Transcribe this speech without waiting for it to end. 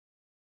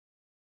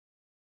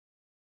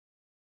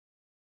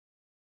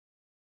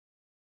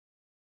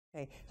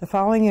Okay. The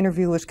following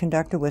interview was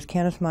conducted with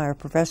Kenneth Meyer,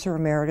 Professor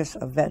Emeritus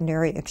of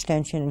Veterinary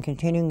Extension and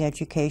Continuing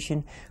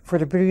Education for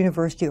the Purdue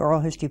University Oral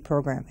History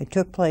Program. It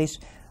took place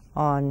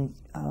on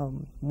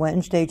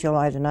Wednesday,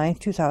 July the 9th,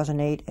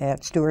 2008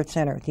 at Stewart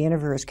Center. The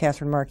interviewer is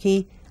Katherine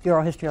Markee, the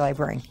Oral History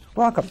Librarian.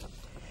 Welcome.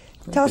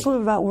 Tell us a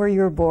little about where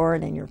you were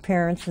born and your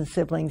parents and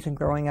siblings and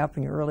growing up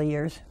in your early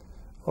years.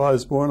 Well, I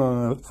was born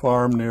on a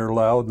farm near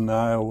Loudon,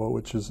 Iowa,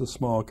 which is a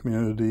small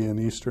community in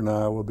eastern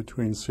Iowa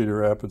between Cedar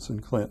Rapids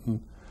and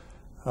Clinton.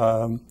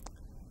 I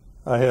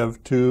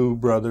have two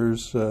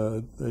brothers.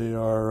 They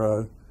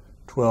are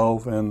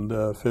 12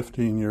 and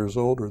 15 years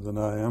older than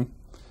I am.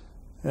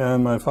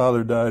 And my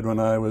father died when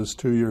I was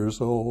 2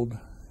 years old.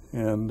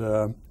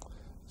 And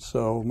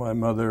so my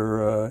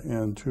mother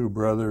and two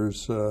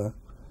brothers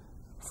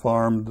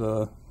farmed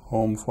the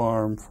home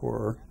farm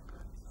for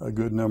a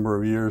good number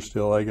of years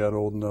till I got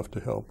old enough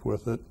to help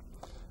with it.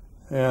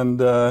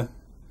 And it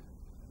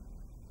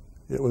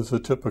was a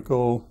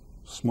typical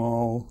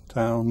small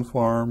town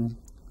farm.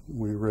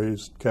 We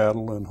raised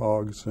cattle and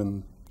hogs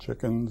and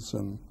chickens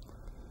and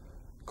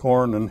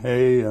corn and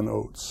hay and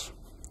oats.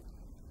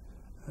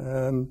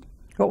 And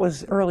what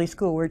was early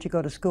school? Where'd you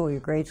go to school, your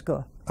grade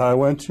school? I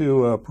went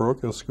to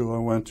parochial school. I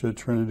went to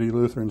Trinity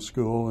Lutheran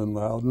School in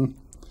Loudon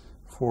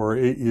for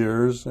 8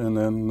 years, and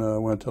then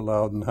went to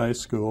Loudon High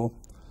School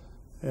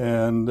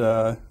and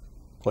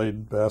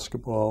played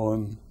basketball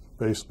and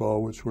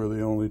baseball, which were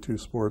the only two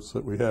sports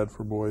that we had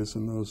for boys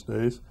in those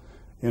days.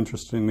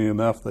 Interestingly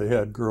enough, they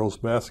had girls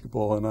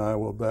basketball in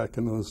Iowa back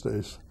in those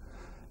days,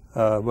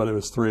 but it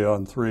was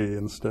 3-on-3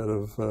 instead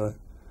of the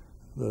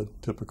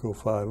typical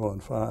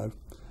 5-on-5.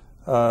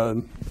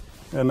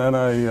 And then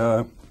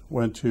I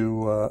went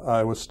to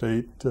Iowa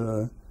State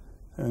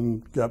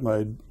and got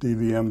my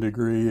DVM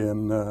degree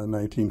in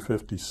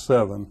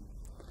 1957.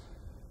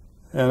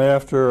 And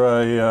after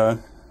I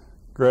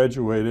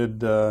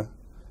graduated,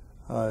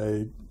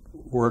 I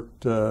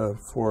worked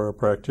for a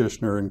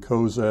practitioner in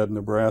Cozad,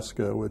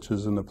 Nebraska, which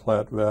is in the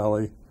Platte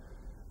Valley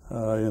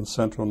in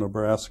central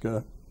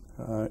Nebraska.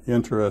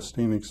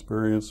 Interesting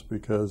experience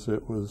because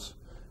it was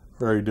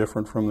very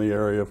different from the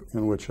area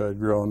in which I'd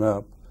grown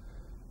up.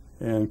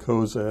 And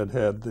Cozad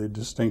had the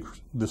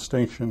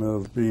distinction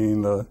of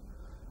being the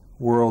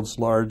world's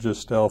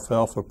largest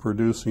alfalfa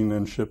producing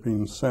and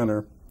shipping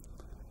center.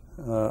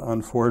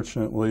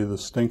 Unfortunately, the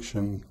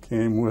distinction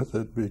came with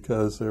it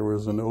because there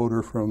was an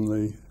odor from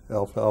the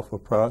alfalfa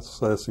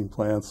processing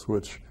plants,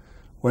 which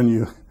when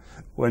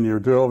you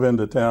drove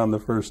into town the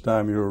first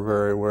time you were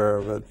very aware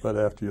of it, but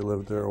after you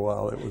lived there a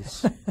while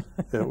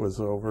it was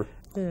over.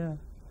 Yeah.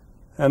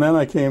 And then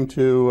I came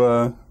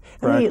to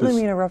practice. Let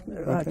me interrupt.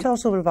 Okay. Tell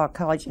us a little bit about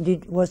college.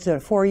 Was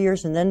it 4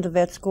 years and then to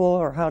vet school,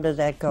 or how did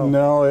that go?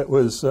 No, it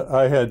was,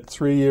 I had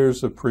 3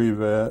 years of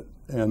pre-vet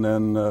and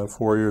then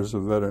 4 years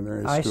of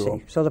veterinary school. I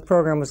see. So the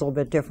program was a little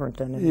bit different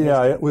than it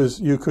Yeah, it was.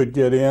 You could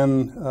get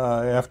in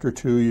after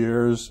 2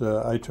 years.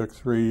 I took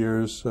 3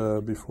 years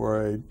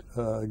before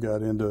I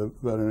got into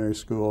veterinary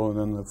school, and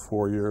then the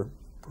 4-year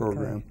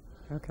program.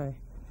 Okay.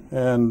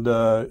 And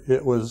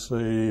it was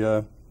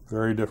a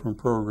very different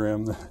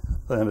program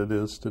than it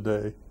is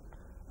today.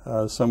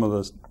 Some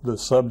of the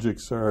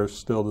subjects are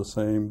still the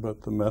same,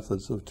 but the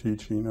methods of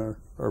teaching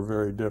are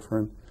very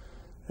different.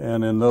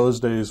 And in those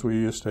days, we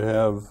used to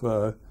have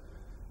a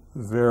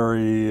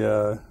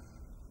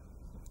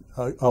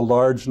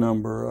large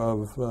number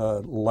of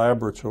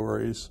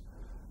laboratories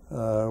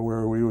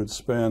where we would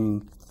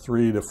spend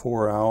 3 to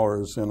 4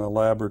 hours in a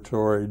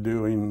laboratory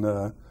doing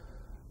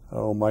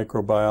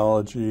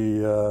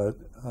microbiology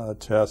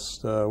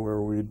tests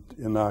where we'd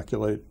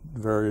inoculate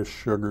various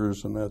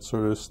sugars and that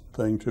sort of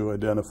thing to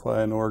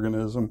identify an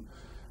organism.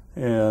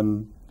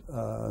 And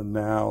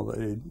now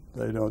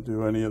they don't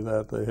do any of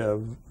that. They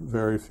have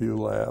very few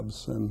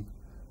labs and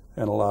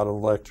a lot of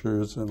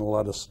lectures and a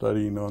lot of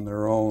studying on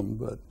their own.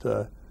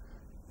 But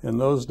in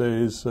those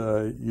days,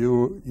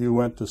 you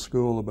went to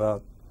school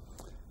about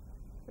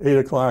 8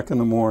 o'clock in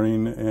the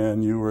morning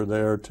and you were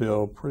there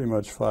till pretty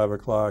much 5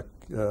 o'clock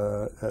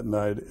at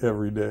night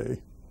every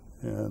day.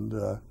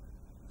 And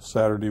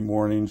Saturday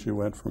mornings you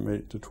went from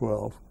 8 to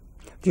 12.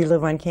 Do you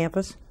live on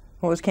campus?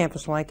 What was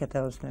campus like at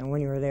those times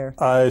when you were there?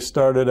 I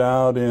started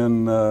out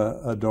in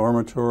a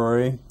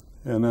dormitory,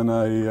 and then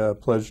I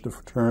pledged to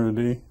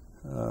fraternity,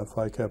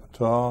 Phi Kappa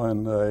Tau,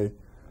 and I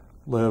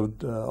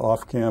lived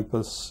off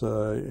campus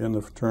in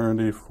the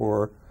fraternity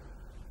for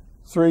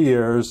 3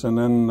 years, and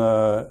then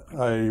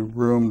I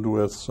roomed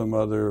with some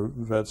other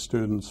vet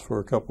students for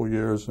a couple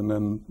years, and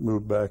then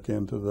moved back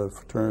into the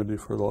fraternity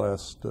for the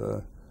last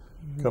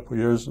couple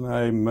years. And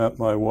I met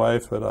my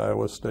wife at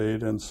Iowa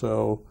State, and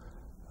so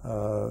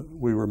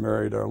we were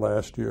married our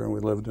last year, and we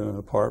lived in an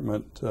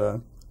apartment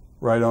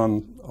right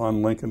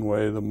on Lincoln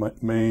Way, the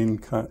main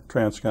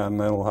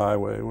transcontinental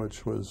highway,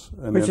 which was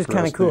an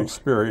interesting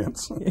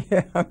experience.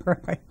 Yeah,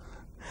 right.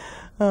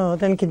 Oh,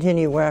 then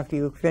continue after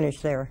you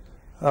finish there.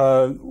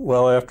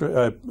 Well,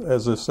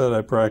 as I said,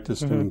 I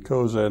practiced in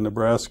Cozad,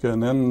 Nebraska,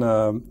 and then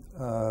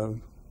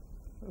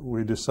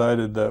we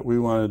decided that we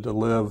wanted to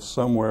live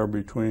somewhere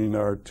between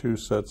our two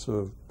sets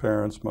of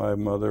parents. My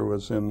mother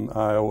was in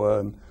Iowa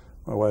and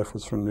my wife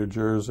was from New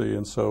Jersey,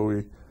 and so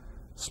we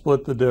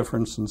split the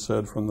difference and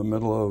said from the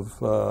middle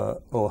of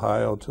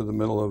Ohio to the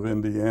middle of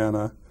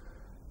Indiana.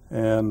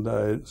 And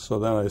so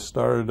then I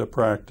started a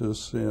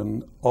practice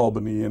in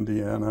Albany,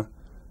 Indiana,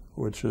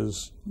 which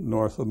is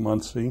north of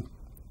Muncie.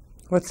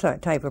 What's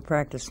that type of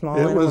practice? Small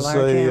it animal, was large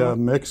a animal?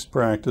 mixed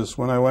practice.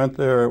 When I went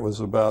there, it was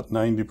about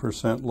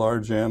 90%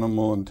 large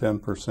animal and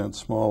 10%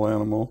 small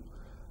animal.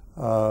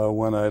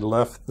 When I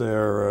left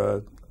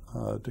there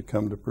to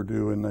come to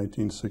Purdue in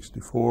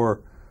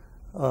 1964,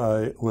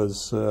 it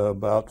was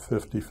about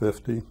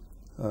 50-50,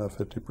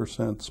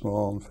 50%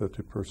 small and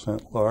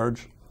 50%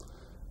 large.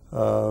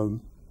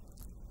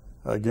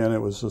 Again, it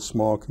was a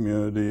small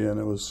community, and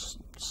it was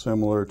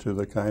similar to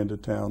the kind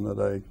of town that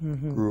I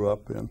grew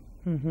up in.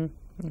 Mm-hmm.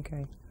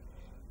 Okay.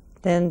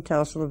 Then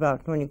tell us a little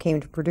about when you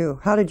came to Purdue.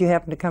 How did you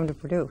happen to come to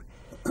Purdue?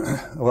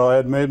 Well, I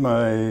had made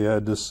my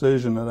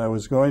decision that I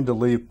was going to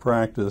leave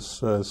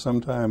practice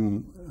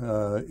sometime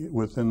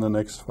within the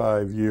next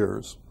 5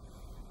 years.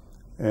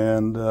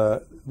 And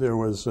there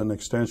was an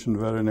extension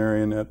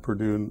veterinarian at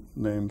Purdue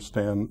named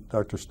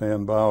Dr.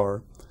 Stan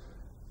Bauer.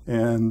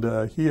 And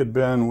he had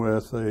been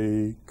with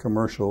a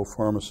commercial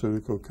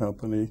pharmaceutical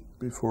company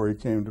before he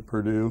came to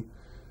Purdue.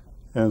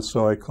 And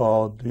so I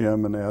called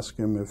him and asked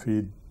him if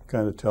he'd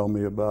kind of tell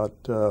me about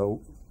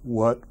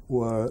what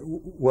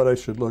I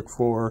should look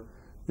for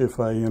if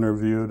I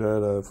interviewed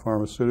at a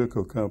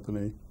pharmaceutical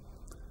company.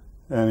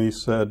 And he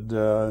said,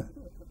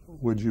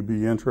 would you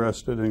be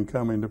interested in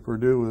coming to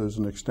Purdue? There's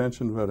an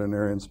extension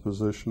veterinarian's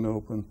position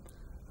open.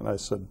 And I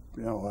said,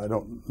 I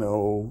don't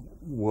know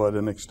what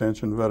an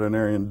extension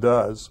veterinarian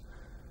does.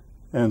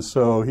 And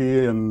so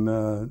he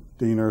and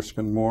Dean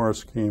Erskine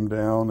Morris came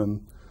down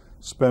and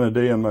spent a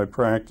day in my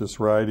practice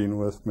riding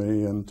with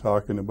me and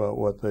talking about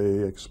what they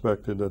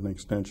expected an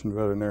extension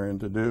veterinarian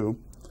to do.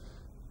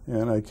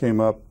 And I came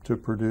up to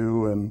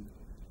Purdue and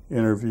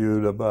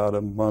interviewed about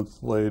a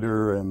month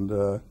later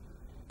and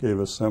gave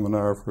a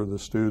seminar for the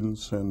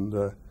students. And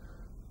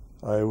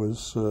I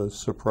was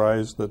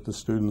surprised that the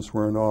students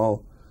weren't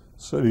all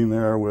sitting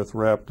there with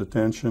rapt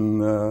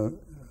attention,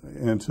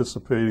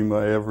 anticipating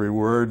my every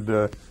word.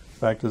 In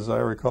fact, as I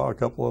recall, a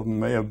couple of them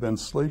may have been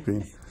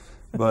sleeping.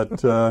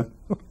 But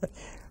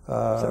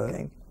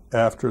okay.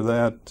 After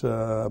that,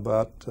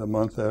 about a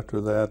month after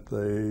that,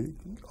 they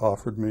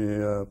offered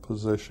me a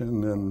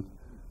position, and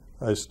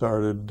I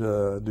started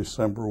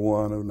December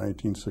 1 of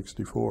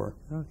 1964.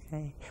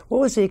 Okay.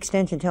 What was the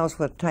extension? Tell us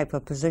what type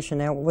of position.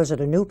 Now, was it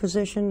a new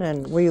position,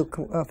 and were you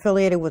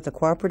affiliated with the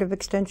Cooperative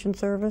Extension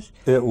Service?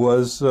 It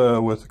was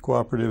with the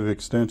Cooperative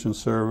Extension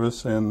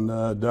Service, and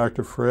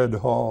Dr. Fred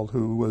Hall,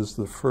 who was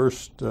the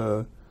first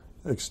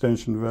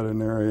extension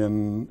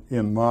veterinarian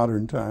in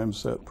modern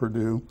times at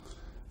Purdue,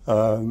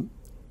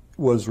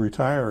 was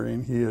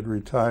retiring. He had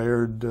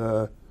retired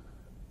the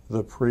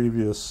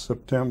previous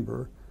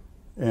September.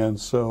 And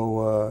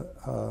so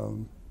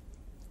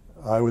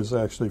I was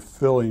actually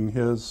filling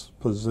his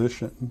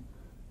position,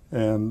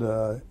 and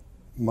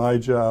my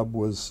job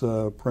was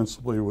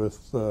principally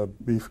with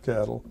beef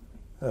cattle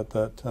at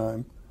that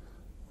time.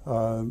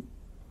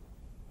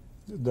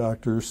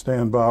 Dr.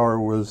 Stan Bauer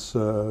was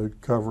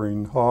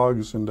covering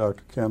hogs, and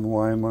Dr. Ken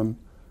Weinman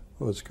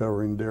was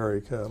covering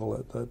dairy cattle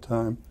at that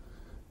time.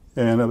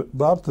 And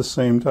about the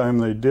same time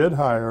they did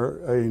hire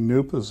a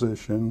new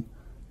position.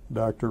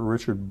 Dr.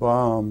 Richard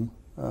Baum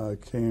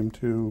came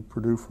to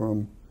Purdue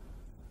from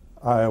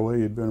Iowa.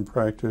 He'd been a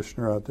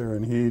practitioner out there,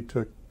 and he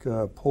took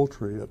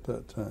poultry at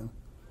that time.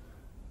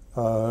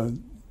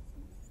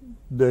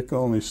 Dick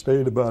only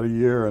stayed about a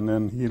year, and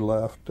then he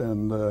left,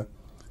 and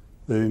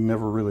they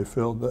never really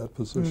filled that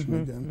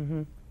position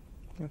again.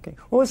 Okay.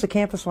 What was the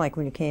campus like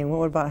when you came?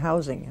 What about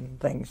housing and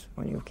things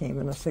when you came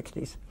in the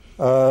 60s?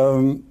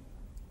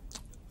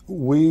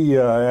 We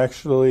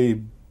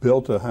actually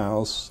built a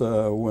house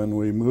when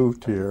we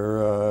moved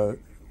here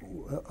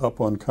up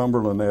on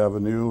Cumberland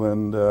Avenue,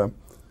 and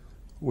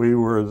we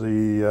were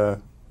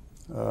the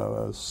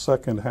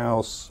second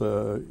house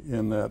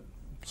in that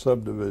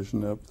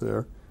subdivision up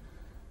there.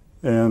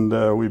 And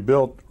we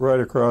built right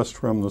across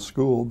from the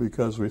school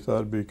because we thought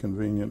it'd be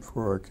convenient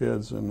for our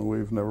kids, and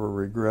we've never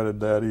regretted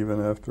that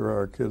even after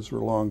our kids were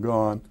long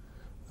gone.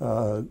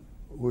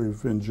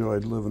 We've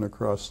enjoyed living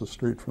across the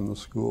street from the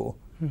school.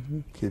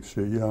 Keeps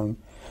you young.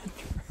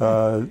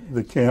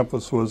 The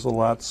campus was a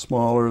lot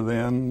smaller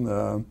then.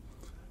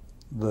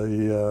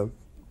 The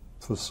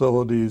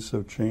facilities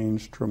have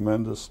changed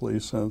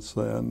tremendously since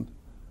then.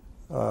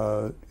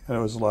 And it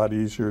was a lot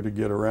easier to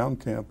get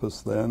around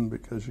campus then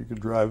because you could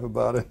drive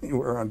about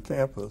anywhere on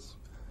campus.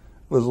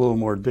 It was a little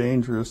more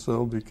dangerous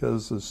though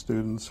because the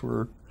students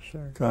were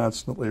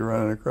constantly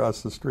running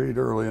across the street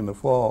early in the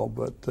fall,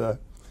 but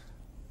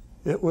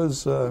it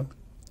was a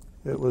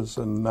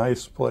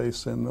nice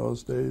place in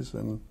those days,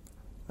 and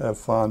have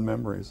fond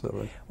memories of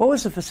it. What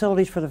was the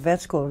facilities for the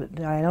vet school?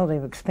 I know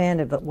they've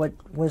expanded, but what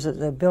was it?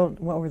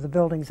 What were the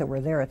buildings that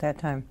were there at that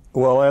time?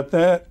 Well, at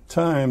that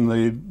time,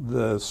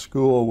 the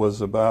school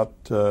was about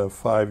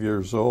 5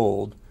 years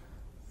old,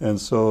 and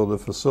so the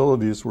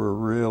facilities were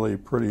really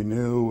pretty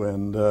new,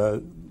 and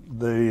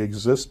they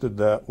existed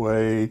that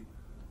way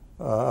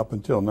up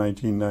until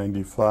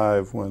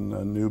 1995 when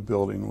a new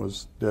building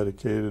was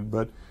dedicated.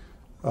 But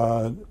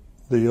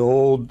the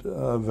old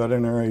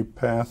veterinary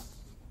path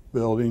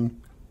building,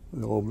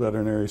 the old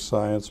veterinary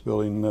science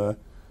building,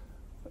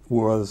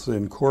 was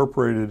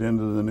incorporated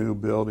into the new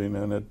building,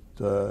 and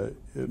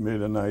it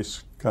made a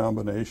nice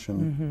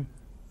combination.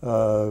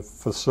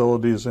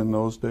 Facilities in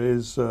those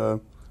days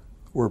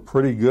were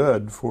pretty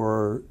good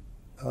for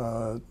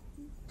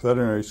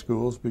veterinary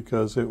schools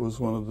because it was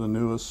one of the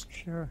newest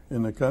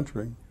in the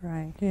country.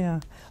 Right,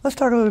 yeah. Let's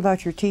talk a little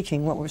about your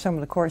teaching. What were some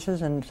of the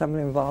courses and some of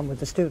the involvement with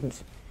the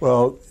students?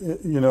 Well,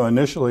 you know,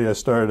 initially I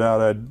started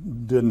out, I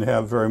didn't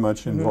have very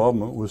much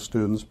involvement with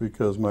students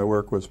because my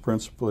work was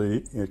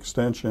principally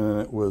extension,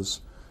 and it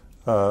was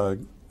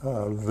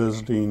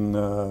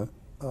visiting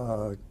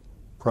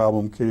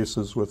problem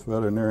cases with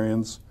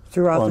veterinarians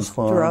throughout on the,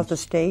 farms. Throughout the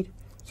state?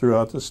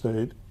 Throughout the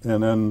state,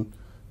 and then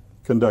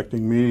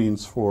conducting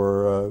meetings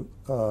for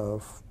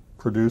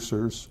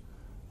producers,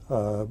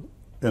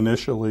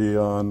 initially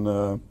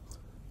on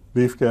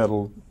beef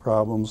cattle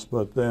problems,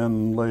 but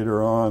then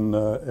later on,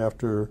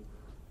 after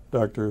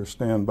Dr.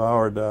 Stan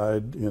Bauer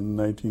died in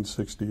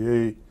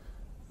 1968,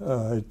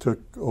 I took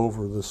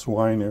over the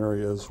swine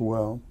area as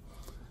well.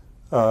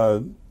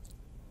 I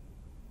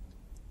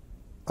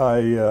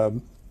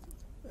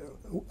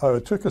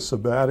took a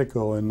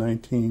sabbatical in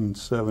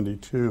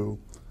 1972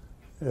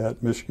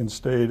 at Michigan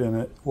State,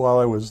 and while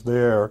I was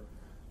there,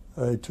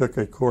 I took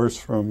a course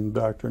from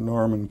Dr.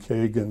 Norman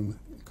Kagan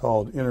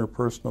called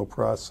Interpersonal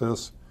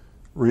Process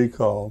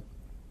Recall,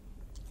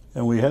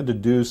 and we had to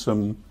do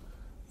some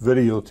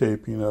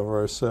videotaping of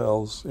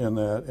ourselves in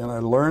that, and I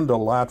learned a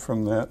lot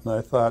from that, and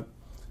I thought,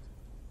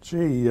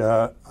 gee,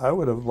 I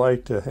would have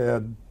liked to have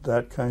had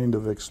that kind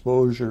of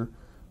exposure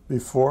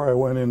before I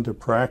went into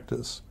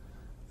practice.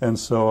 And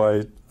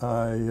so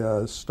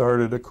I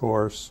started a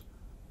course,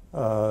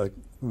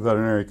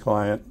 veterinary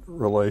client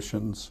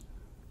relations,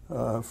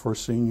 for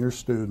senior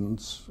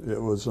students.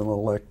 It was an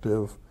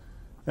elective,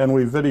 and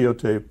we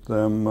videotaped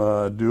them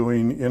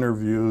doing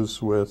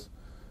interviews with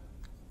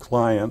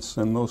clients,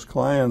 and those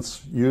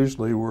clients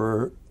usually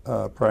were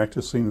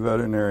practicing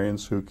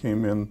veterinarians who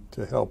came in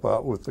to help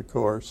out with the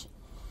course.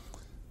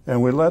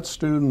 And we let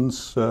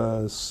students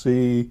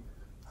see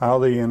how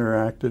they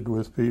interacted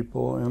with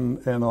people,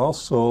 and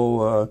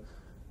also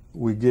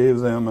we gave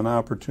them an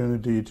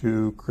opportunity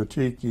to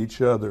critique each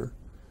other.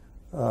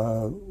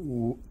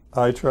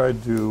 I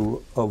tried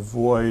to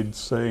avoid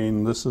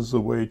saying this is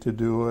the way to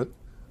do it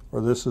or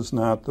this is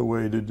not the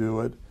way to do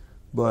it,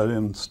 but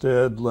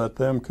instead let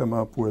them come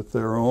up with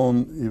their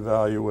own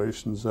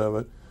evaluations of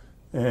it.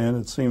 And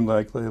it seemed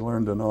like they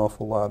learned an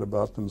awful lot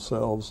about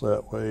themselves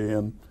that way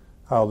and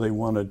how they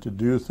wanted to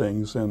do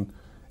things. And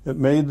it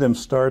made them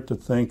start to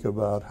think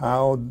about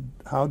how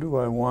do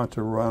I want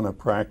to run a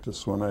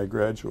practice when I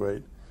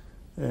graduate.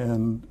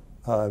 And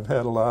I've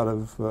had a lot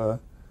of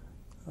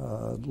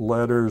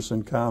letters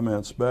and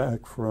comments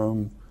back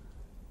from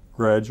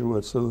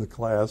graduates of the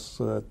class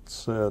that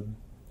said,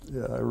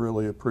 yeah, I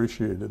really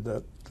appreciated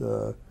that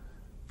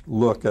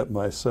look at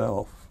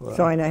myself.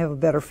 So I have a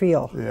better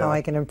feel how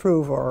I can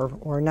improve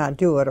or not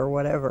do it or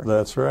whatever.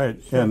 That's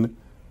right. Sure. And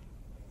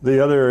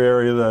the other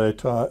area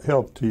that I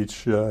helped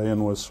teach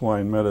in was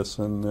swine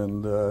medicine,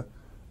 and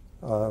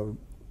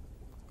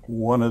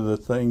one of the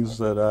things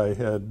that I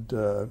had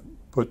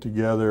put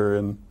together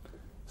in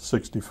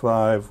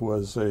 75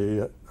 was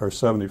or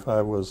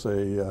 75 was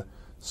a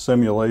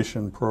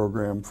simulation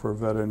program for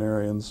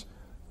veterinarians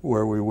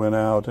where we went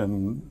out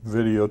and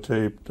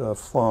videotaped a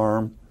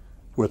farm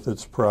with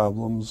its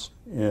problems,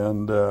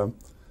 and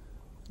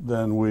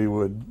then we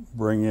would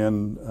bring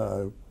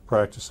in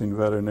practicing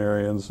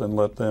veterinarians and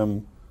let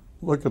them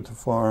look at the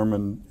farm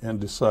and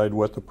decide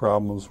what the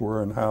problems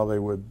were and how they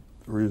would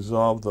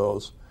resolve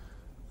those.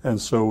 And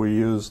so we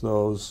use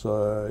those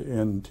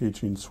in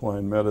teaching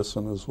swine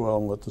medicine as well,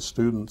 and let the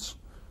students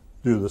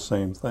do the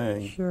same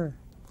thing. Sure.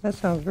 That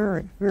sounds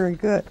very, very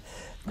good.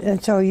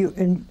 And so you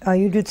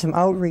did some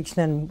outreach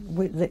then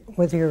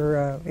with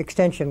your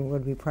extension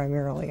would be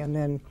primarily, and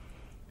then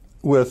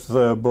with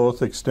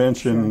both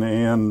extension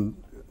and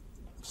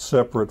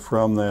separate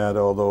from that,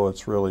 although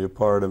it's really a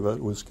part of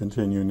it, was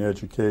continuing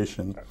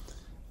education.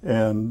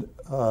 And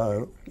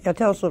tell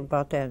us a little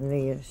about that in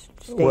the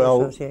state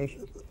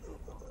association.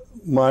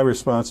 My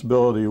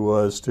responsibility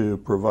was to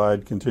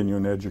provide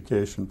continuing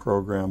education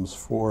programs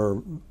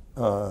for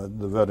the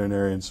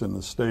veterinarians in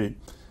the state.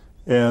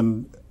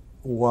 And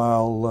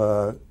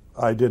while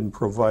I didn't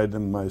provide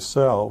them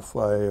myself,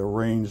 I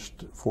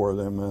arranged for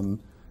them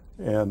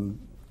and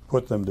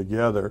put them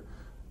together.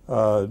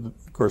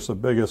 Of course, the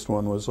biggest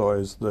one was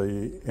always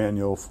the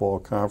annual fall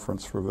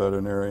conference for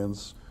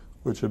veterinarians,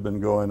 which had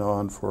been going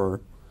on for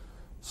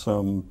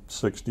some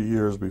 60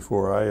 years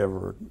before I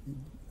ever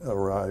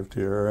arrived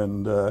here,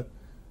 and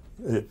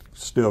it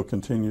still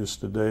continues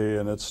today,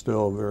 and it's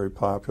still a very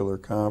popular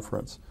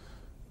conference.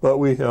 But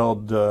we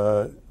held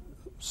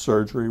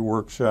surgery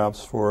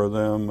workshops for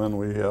them, and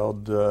we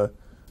held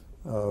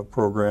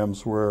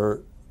programs where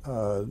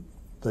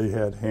they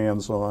had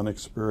hands-on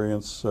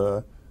experience,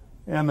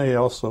 and they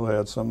also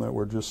had some that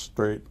were just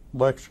straight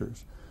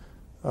lectures.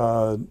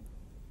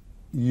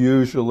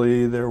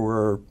 Usually there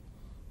were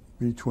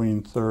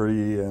between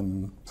 30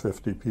 and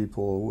 50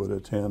 people would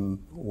attend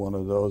one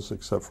of those,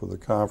 except for the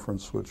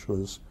conference, which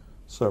was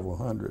several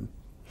hundred.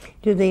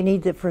 Did they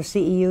need it for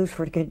CEUs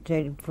for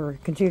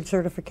continued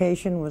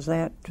certification? Was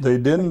that? They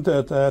didn't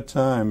at that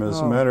time. As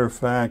a matter of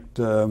fact,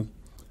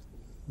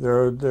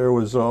 there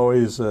was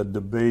always a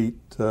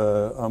debate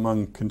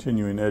among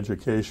continuing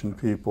education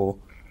people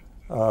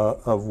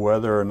of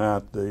whether or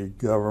not the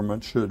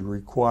government should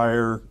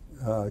require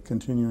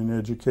continuing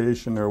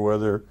education, or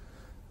whether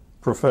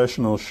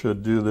professionals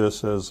should do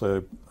this as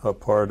a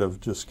part of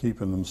just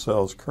keeping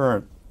themselves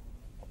current.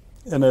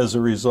 And as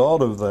a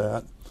result of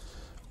that,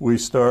 we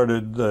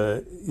started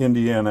the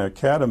Indiana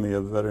Academy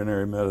of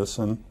Veterinary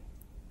Medicine,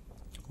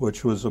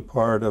 which was a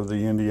part of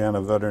the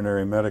Indiana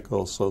Veterinary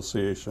Medical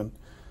Association.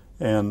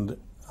 And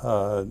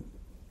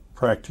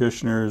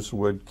practitioners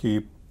would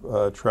keep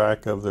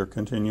track of their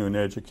continuing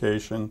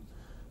education,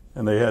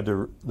 and they had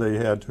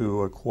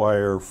to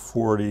acquire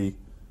 40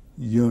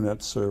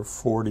 units or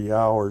 40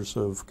 hours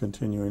of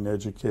continuing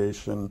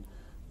education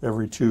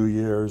every 2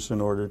 years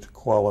in order to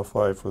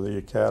qualify for the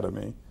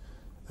academy.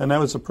 And that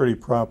was a pretty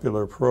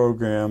popular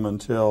program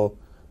until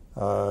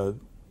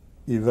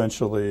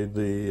eventually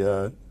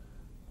the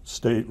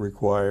state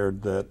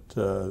required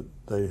that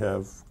they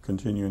have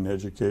continuing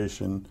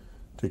education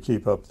to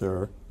keep up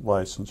their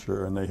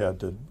licensure, and they had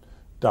to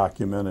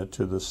document it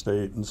to the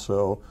state. And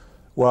so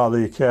while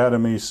the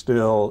academy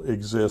still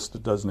exists,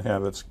 it doesn't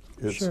have its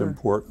Sure.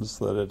 importance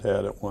that it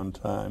had at one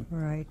time.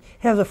 Right.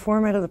 Have the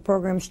format of the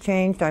programs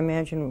changed? I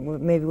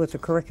imagine maybe with the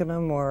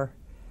curriculum, or?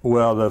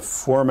 Well, the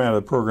format of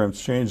the programs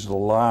changed a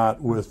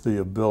lot with the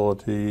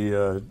ability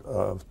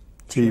of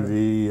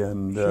TV. Sure.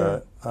 And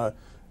Sure.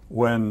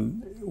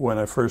 When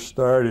I first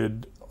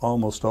started,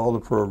 almost all the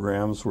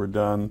programs were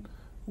done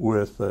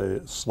with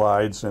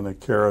slides in a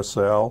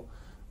carousel,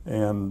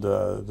 and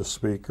the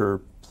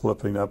speaker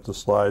flipping up the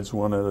slides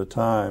one at a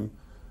time.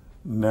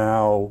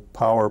 Now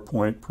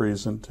PowerPoint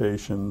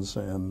presentations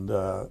and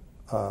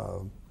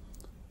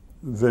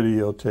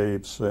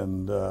videotapes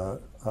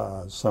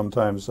and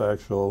sometimes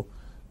actual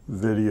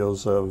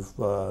videos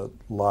of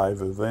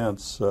live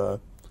events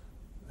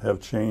have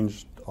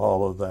changed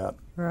all of that.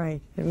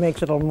 Right. It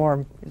makes it a little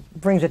more,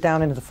 brings it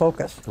down into the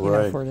focus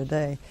Right. for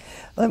today.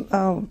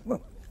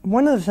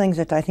 One of the things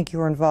that I think you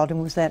were involved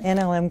in was that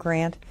NLM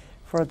grant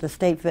for the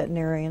state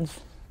veterinarians.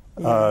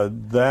 Yeah.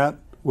 That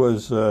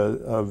was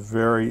a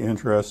very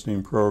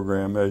interesting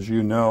program, as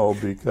you know,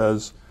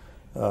 because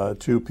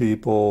two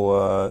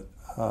people,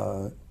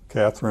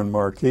 Katherine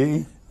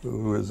Markee,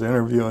 who was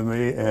interviewing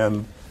me,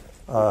 and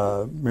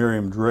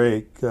Miriam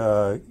Drake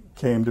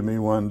came to me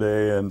one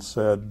day and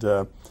said,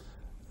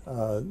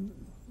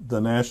 the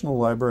National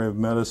Library of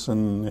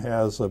Medicine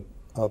has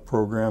a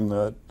program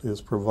that is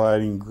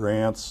providing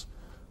grants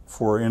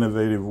for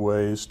innovative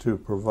ways to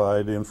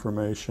provide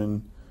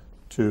information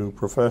to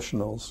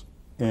professionals.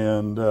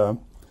 And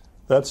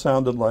that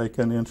sounded like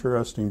an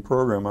interesting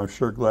program. I'm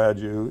sure glad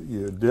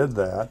you did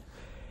that,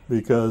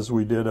 because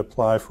we did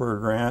apply for a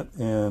grant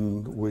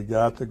and we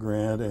got the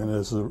grant, and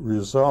as a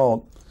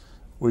result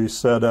we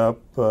set up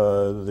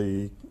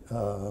the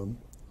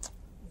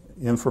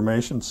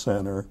information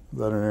center,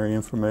 veterinary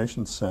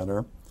information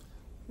center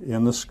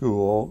in the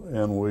school,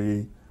 and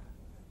we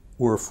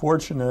were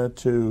fortunate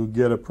to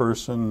get a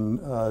person,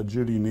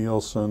 Judy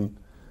Nielsen,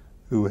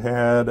 who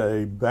had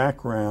a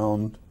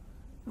background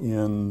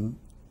in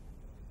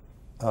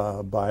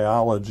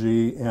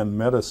biology and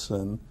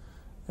medicine,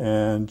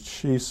 and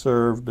she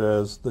served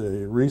as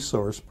the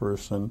resource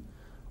person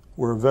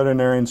where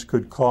veterinarians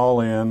could call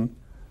in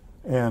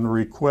and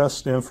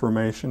request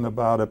information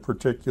about a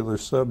particular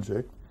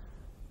subject,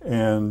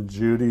 and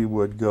Judy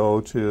would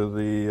go to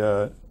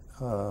the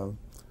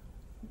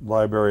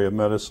Library of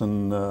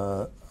Medicine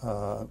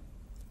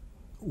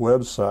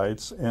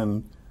websites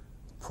and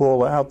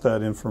pull out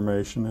that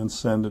information and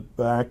send it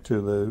back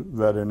to the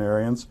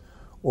veterinarians,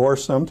 or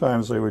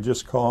sometimes they would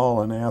just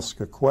call and ask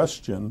a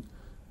question,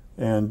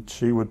 and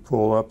she would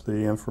pull up the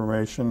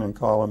information and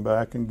call them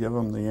back and give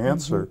them the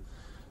answer.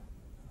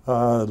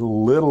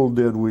 Little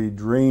did we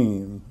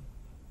dream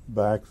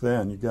back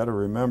then, you got to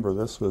remember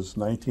this was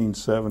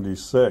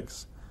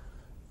 1976,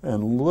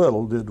 and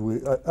little did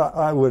we,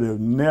 I would have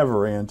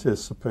never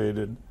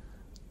anticipated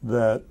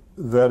that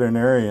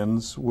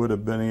veterinarians would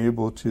have been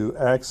able to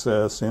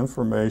access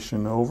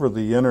information over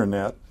the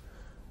internet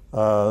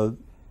in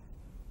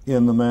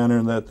the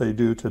manner that they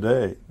do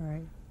today.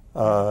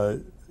 Right.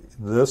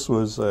 This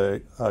was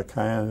a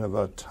kind of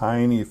a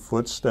tiny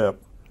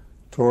footstep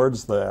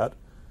towards that.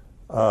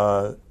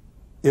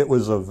 it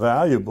was a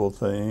valuable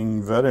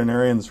thing.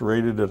 Veterinarians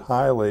rated it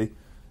highly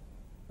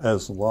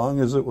as long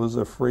as it was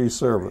a free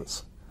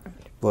service.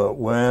 But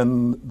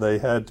when they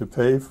had to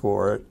pay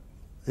for it,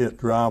 it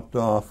dropped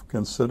off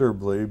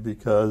considerably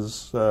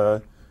because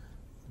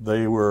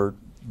they were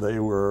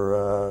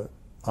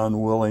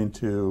unwilling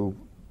to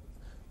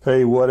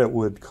pay what it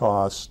would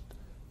cost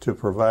to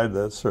provide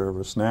that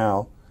service.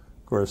 Now,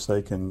 of course,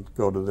 they can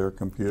go to their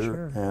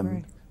computer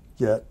and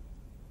get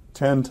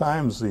 10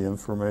 times the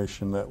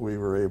information that we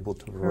were able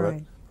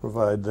to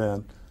provide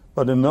then.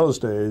 But in those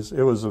days,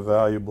 it was a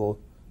valuable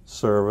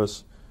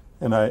service,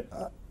 and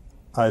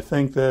I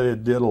think that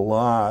it did a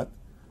lot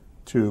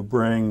to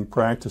bring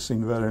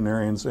practicing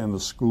veterinarians and the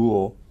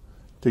school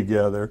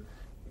together.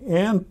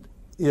 And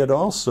it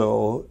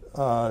also,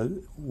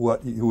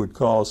 what you would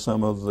call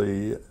some of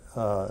the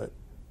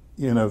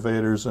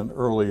innovators and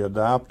early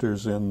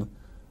adopters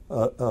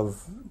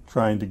of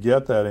trying to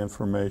get that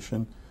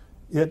information,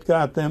 it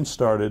got them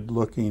started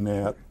looking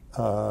at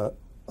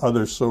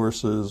other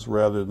sources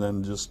rather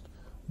than just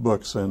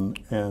books and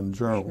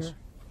journals. Sure.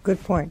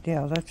 Good point.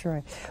 Yeah, that's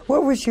right.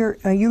 What was your?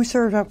 You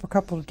served up a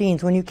couple of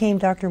deans. When you came,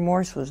 Dr.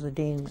 Morse was the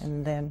dean,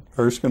 and then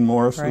Erskine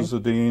Morse was the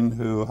dean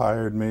who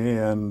hired me,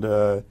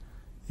 and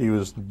he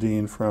was the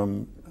dean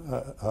from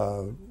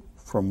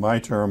my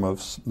term of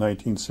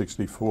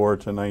 1964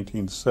 to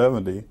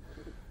 1970.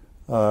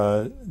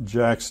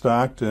 Jack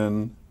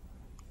Stockton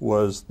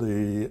was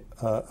the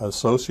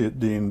associate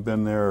dean,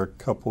 been there a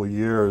couple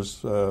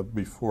years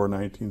before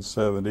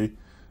 1970,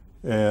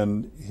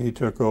 and he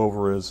took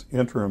over as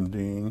interim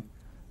dean,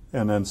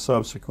 and then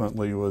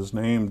subsequently was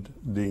named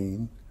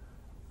dean.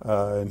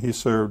 And he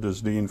served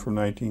as dean from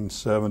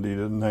 1970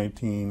 to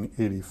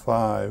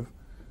 1985.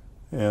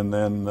 And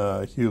then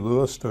Hugh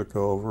Lewis took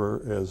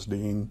over as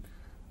dean.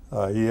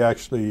 He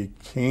actually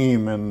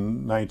came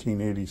in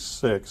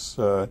 1986.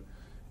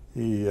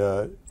 He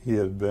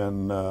had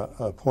been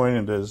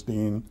appointed as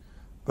dean,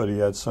 but he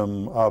had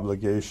some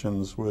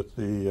obligations with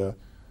the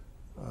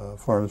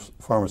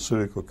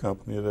pharmaceutical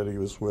company that he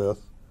was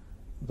with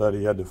that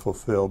he had to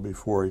fulfill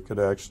before he could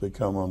actually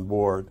come on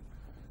board.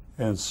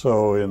 And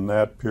so in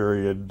that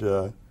period,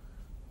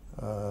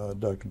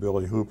 Dr.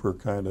 Billy Hooper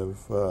kind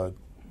of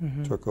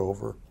took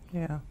over.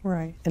 Yeah,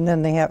 right. And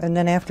then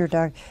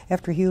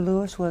after Hugh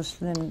Lewis was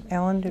then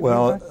Alan.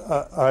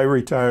 I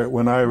retired.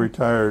 When I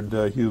retired,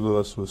 Hugh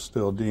Lewis was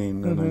still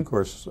dean, and then of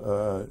course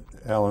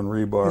Alan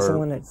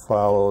Rebar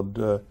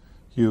followed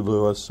Hugh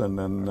Lewis, and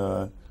then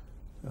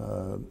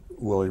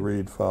Willie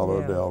Reed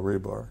followed Al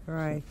Rebar.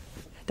 Right.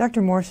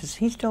 Dr. Morse,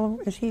 he's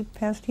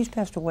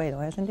passed away though,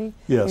 hasn't he?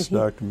 Yes,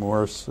 Dr.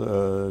 Morse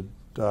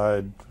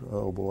died,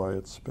 oh boy,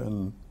 it's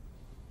been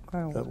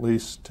at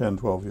least 10,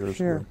 12 years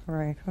ago.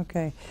 Right,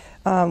 okay.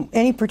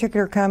 Any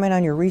particular comment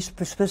on your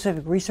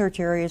specific research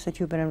areas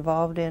that you've been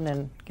involved in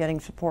and getting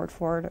support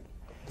for it?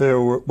 There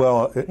were,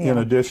 in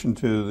addition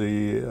to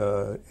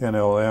the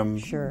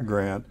NLM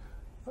grant,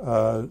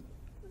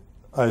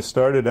 I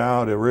started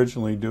out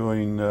originally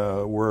doing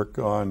work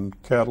on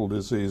cattle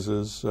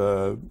diseases,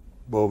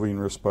 bovine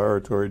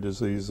respiratory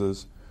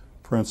diseases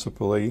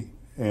principally,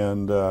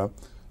 and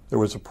there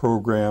was a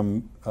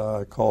program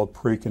called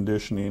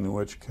preconditioning in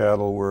which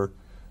cattle were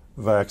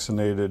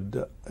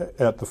vaccinated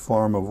at the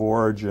farm of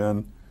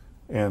origin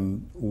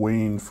and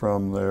weaned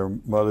from their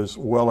mothers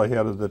well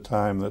ahead of the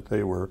time that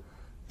they were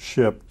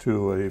shipped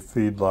to a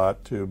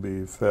feedlot to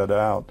be fed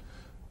out.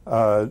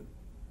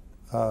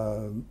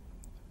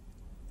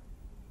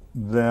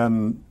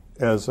 Then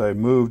as I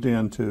moved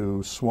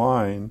into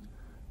swine,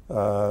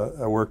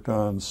 I worked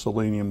on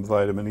selenium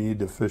vitamin E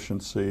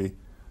deficiency,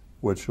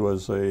 which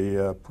was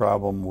a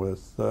problem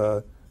with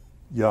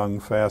young,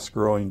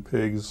 fast-growing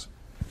pigs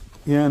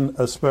in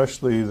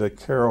especially the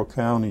Carroll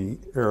County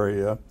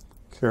area,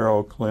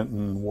 Carroll,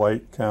 Clinton,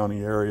 White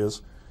County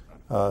areas.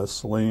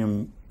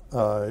 Selenium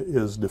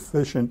is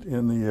deficient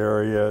in the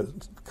area.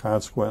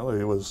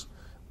 Consequently, it was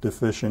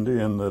deficient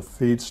in the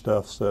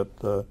feedstuffs that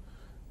the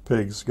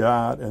pigs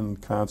got,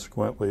 and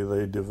consequently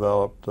they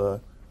developed a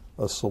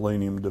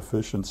selenium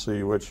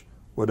deficiency, which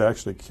would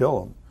actually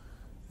kill them.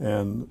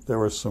 And there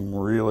were some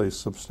really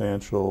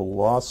substantial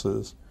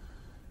losses.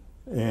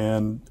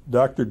 And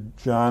Dr.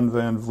 John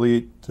Van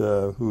Vliet,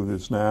 who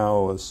is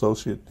now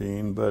associate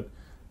dean, but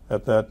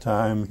at that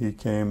time he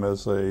came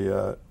as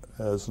an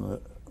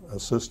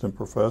assistant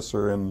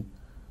professor in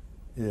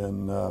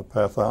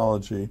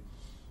pathology.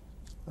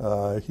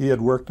 He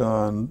had worked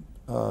on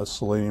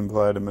selenium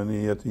vitamin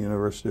E at the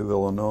University of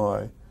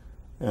Illinois,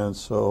 and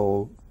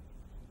so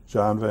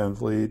John Van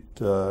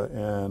Vliet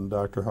and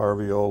Dr.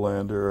 Harvey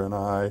Olander and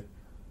I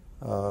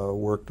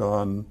worked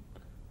on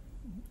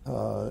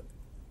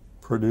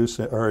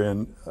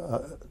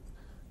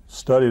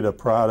studied a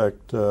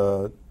product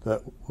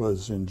that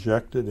was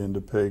injected into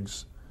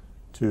pigs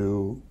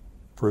to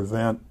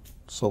prevent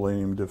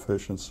selenium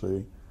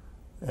deficiency,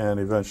 and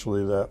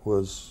eventually that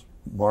was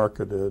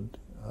marketed,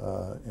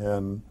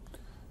 and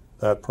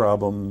that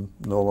problem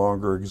no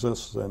longer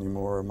exists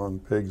anymore among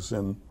pigs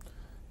in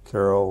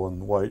Carroll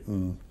and White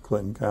and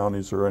Clinton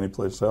counties or any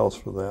place else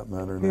for that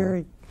matter.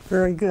 Very,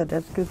 very good.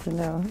 That's good to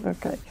know.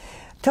 Okay.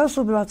 Tell us a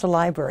little bit about the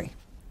library.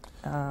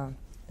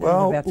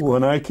 Well,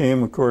 when I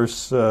came, of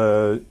course,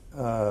 Ann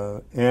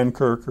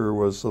Kirker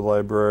was the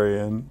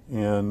librarian,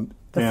 and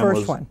the Ann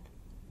first was one.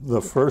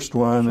 The first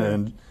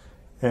one,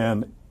 Sure.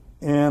 and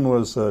Ann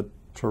was a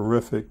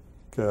terrific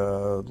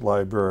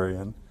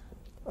librarian.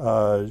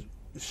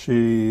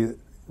 She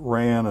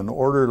ran an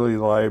orderly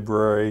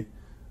library,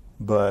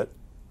 but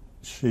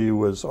she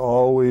was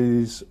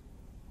always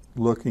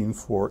looking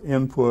for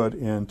input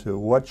into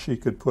what she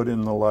could put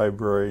in the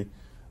library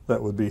that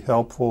would be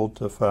helpful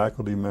to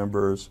faculty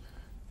members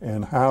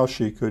and how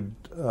she could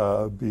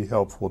be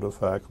helpful to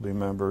faculty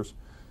members.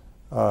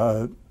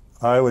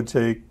 I would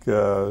take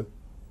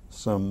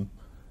some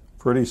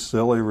pretty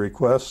silly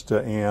requests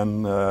to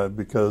Ann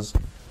because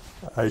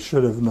I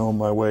should have known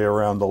my way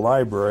around the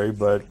library,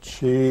 but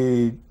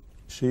she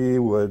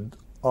would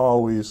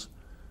always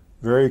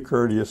very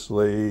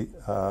courteously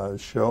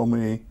show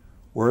me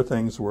where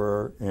things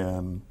were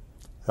and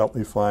help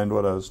me find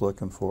what I was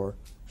looking for.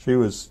 She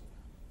was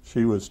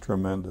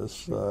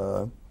tremendous.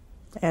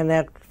 And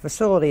that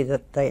facility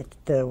that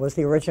was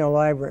the original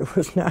library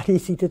was not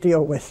easy to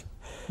deal with.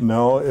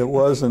 No, it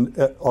wasn't,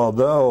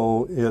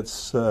 although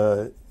it's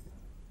for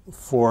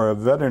a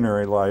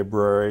veterinary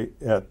library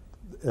at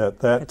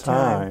that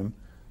time,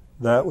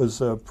 that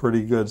was a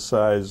pretty good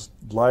sized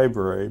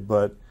library,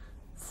 but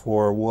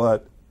for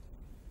what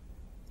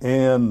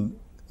Ann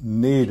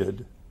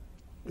needed,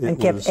 and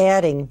kept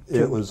adding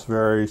to it was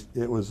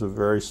a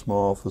very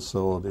small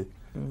facility.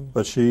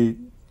 But she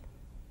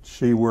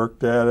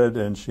worked at it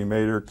and she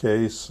made her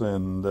case,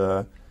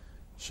 and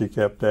she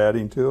kept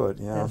adding to it.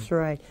 Yeah, that's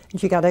right.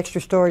 And she got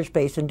extra storage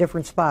space in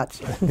different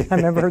spots. I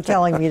remember her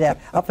telling me that,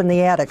 up in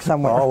the attic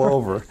somewhere. All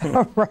over.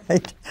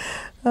 Right.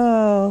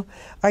 Oh,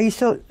 are you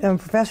still in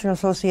professional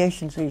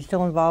associations? Are you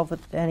still involved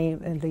with any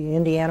in the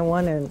Indiana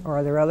one, or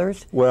are there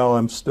others? Well,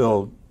 I'm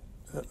still,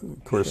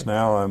 of course,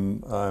 now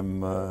I'm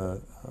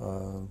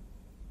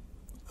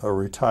a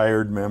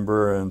retired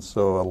member, and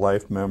so a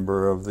life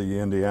member of the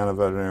Indiana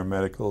Veterinary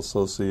Medical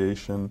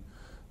Association,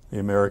 the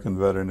American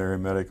Veterinary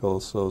Medical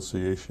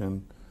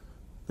Association,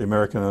 the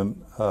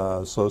American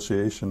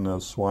Association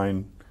of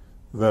Swine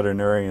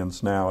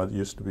Veterinarians. Now it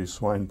used to be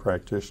swine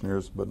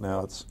practitioners, but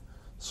now it's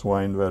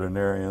swine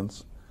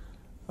veterinarians.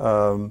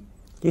 Do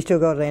you still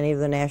go to any of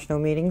the national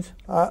meetings?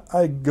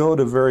 I go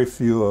to very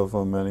few of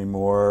them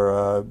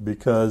anymore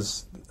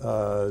because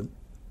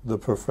the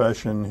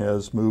profession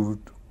has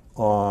moved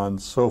on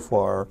so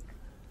far.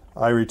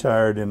 I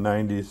retired in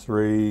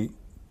 '93,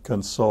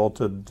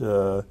 consulted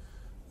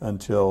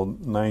until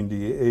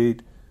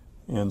 '98,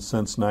 and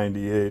since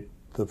 '98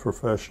 the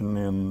profession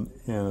in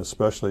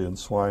especially in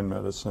swine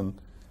medicine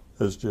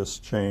has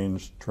just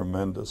changed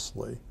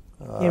tremendously.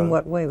 In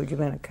what way? Would you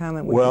make a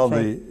comment? Well,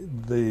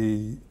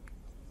 the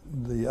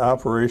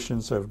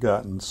operations have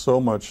gotten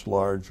so much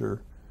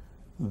larger.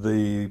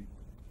 The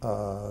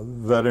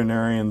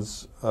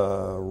veterinarian's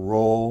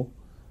role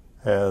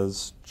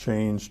has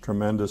changed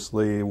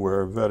tremendously,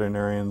 where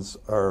veterinarians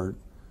are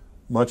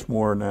much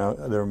more now,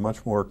 they're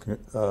much more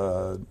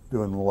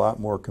doing a lot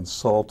more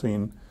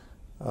consulting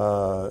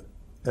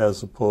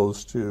as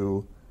opposed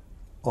to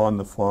on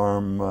the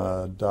farm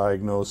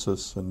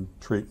diagnosis and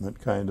treatment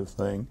kind of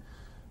thing.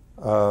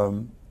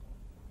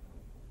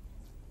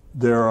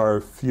 There are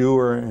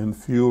fewer and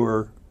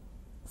fewer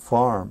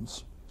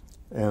farms,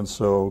 and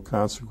so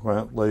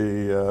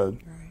consequently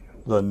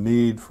the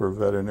need for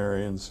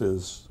veterinarians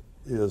is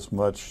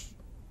much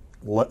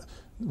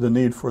the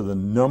need for the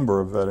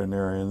number of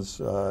veterinarians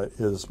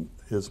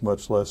is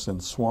much less in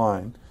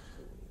swine,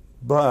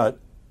 but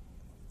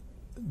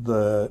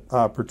the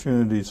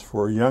opportunities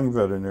for young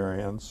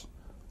veterinarians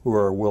who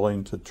are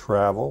willing to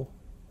travel.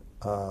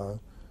 A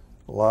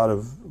lot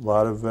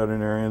of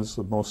veterinarians,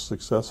 the most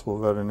successful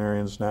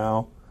veterinarians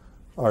now,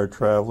 are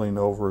traveling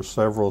over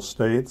several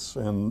states,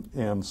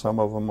 and some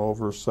of them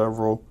over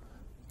several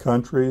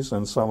countries,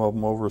 and some of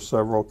them over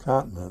several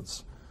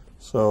continents.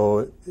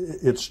 So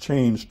it's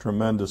changed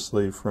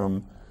tremendously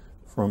from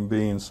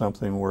being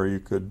something where you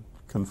could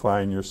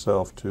confine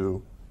yourself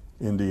to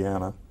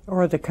Indiana.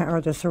 Or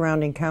the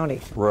surrounding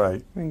counties.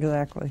 Right.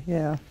 Exactly,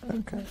 yeah.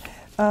 Okay.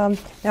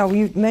 Now,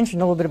 you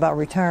mentioned a little bit about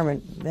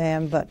retirement,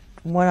 Dan, but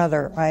one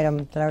other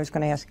item that I was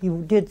going to ask,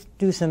 you did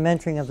do some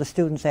mentoring of the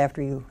students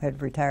after you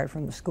had retired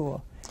from the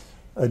school.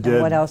 I did.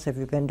 And what else have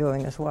you been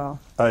doing as well?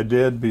 I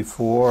did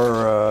before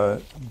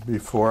I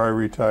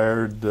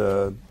retired.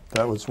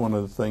 That was one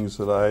of the things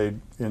that I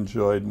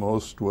enjoyed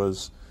most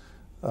was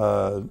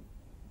I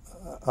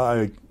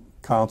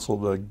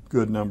counseled a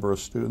good number of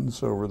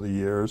students over the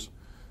years.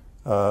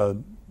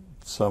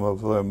 Some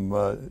of them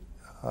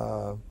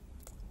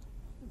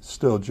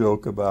still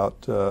joke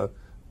about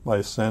my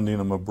sending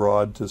them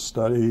abroad to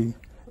study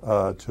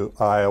to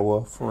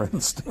Iowa, for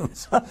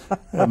instance,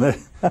 and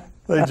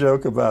they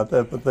joke about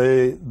that. But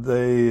they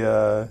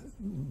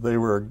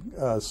were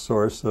a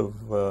source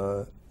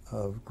of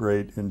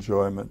great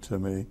enjoyment to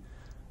me,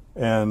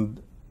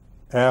 and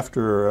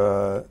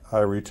after I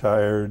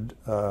retired,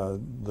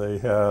 they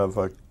have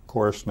a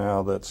course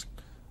now that's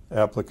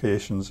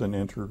applications and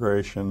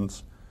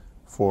integrations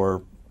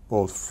for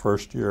both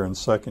first year and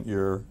second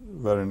year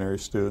veterinary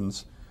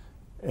students,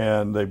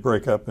 and they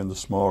break up into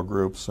small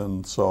groups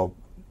and solve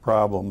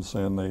problems,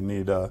 and they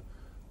need a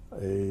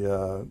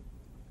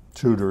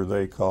tutor,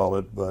 they call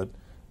it, but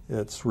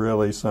it's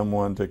really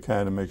someone to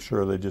kind of make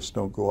sure they just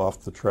don't go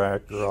off the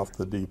track or off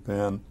the deep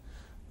end.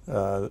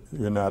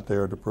 You're not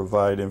there to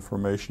provide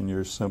information,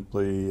 you're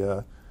simply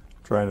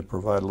trying to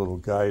provide a little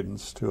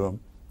guidance to them.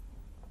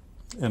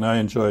 And I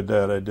enjoyed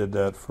that. I did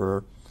that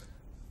for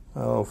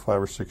 5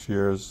 or 6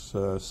 years,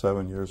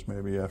 7 years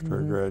maybe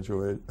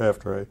after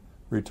after I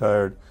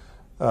retired.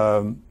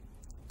 And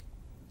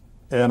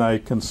I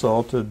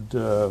consulted,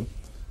 a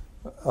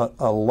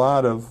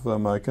lot of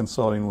my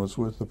consulting was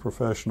with the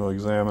Professional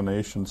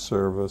Examination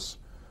Service,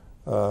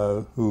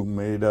 who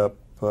made up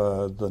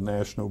the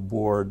National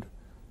Board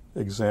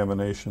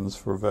examinations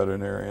for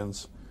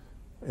veterinarians.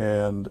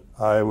 And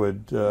I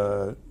would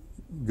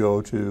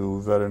go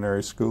to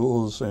veterinary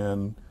schools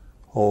and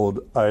hold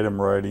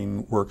item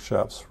writing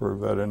workshops for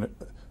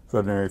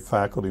veterinary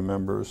faculty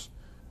members,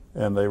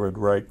 and they would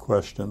write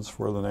questions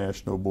for the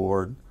National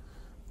Board,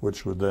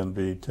 which would then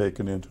be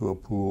taken into a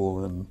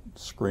pool and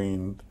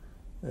screened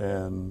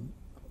and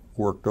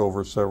worked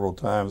over several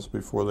times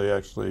before they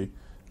actually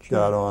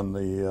got on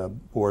the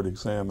board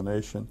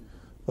examination.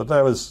 But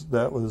that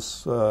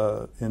was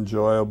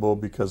enjoyable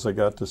because I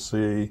got to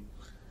see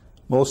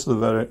most of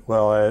the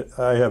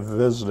I have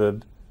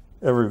visited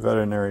every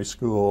veterinary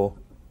school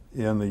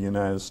in the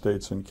United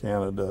States and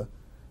Canada,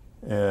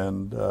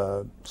 and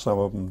some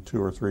of them 2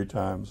 or 3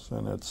 times,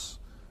 and it's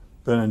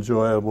been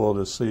enjoyable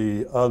to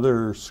see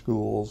other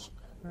schools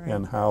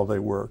and how they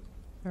work.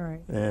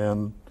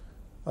 And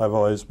I've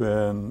always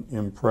been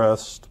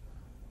impressed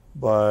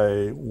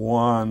by,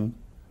 one,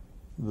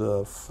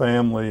 the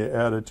family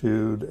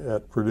attitude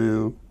at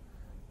Purdue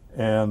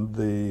and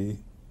the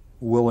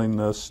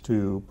willingness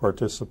to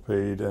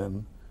participate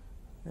and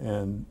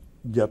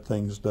get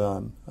things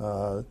done.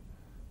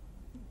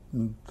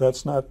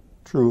 That's not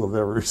true of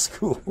every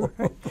school.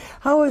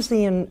 How has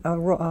the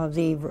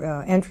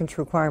entrance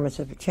requirements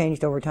have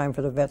changed over time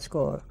for the vet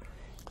school?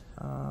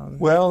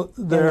 Well,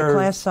 and the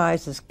class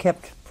size is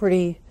kept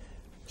pretty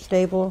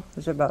stable.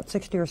 Is it about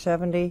 60 or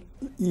 70?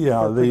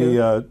 Yeah,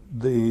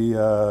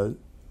 the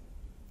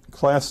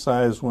class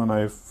size when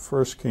I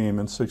first came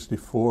in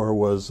 '64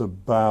 was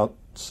about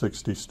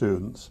 60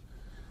 students,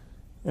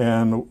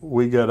 and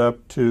we got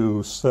up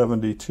to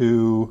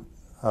 72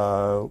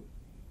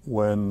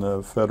 when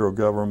the federal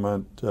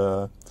government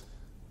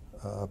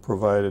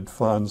provided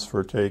funds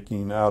for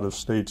taking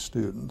out-of-state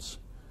students.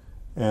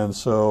 And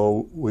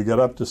so we got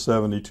up to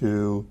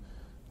 72.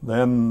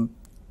 Then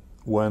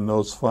when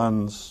those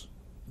funds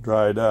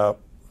dried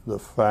up, the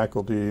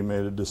faculty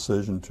made a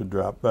decision to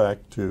drop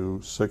back to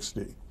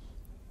 60.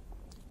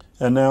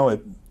 And now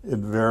it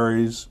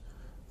varies.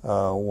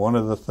 One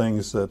of the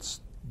things that's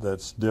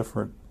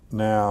different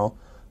now,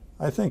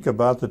 I think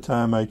about the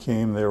time I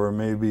came there were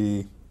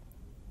maybe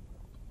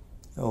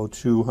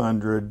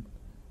 200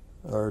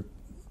 or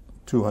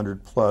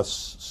 200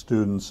 plus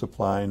students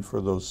applying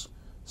for those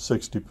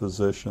 60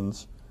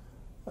 positions.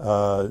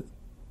 At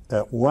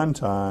one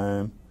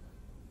time,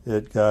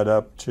 it got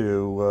up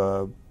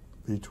to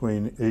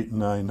between 800 and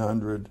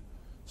 900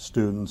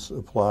 students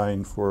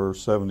applying for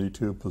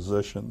 72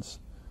 positions.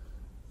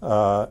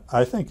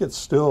 I think it's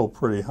still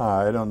pretty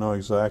high. I don't know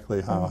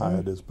exactly how high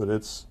it is, but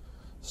it's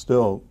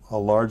still a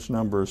large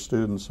number of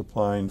students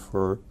applying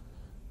for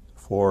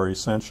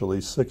essentially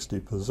 60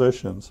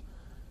 positions.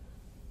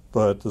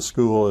 But the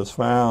school has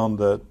found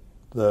that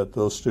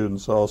those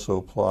students also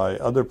apply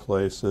other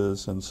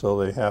places, and so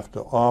they have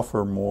to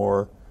offer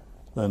more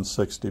than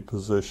 60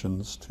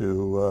 positions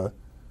to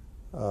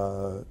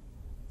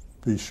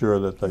be sure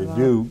that they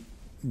do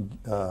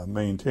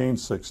maintain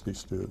 60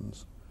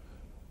 students.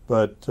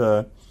 But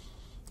the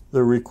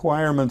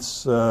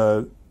requirements,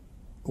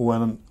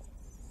 when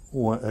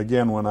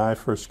I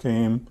first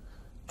came,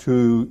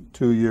 two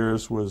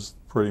years was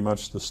pretty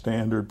much the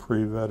standard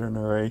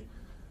pre-veterinary.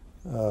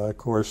 Of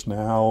course,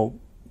 now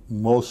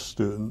most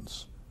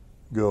students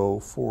go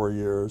 4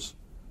 years,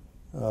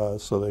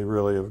 so they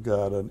really have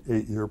got an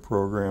 8-year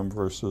program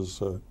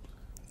versus a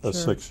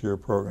 6-year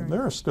program.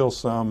 There are still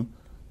some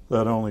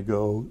that only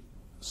go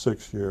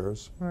 6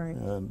 years,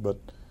 but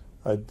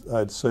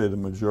I'd say the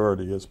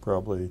majority is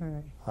probably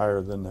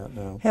higher than that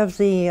now. Have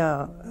the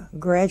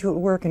graduate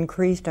work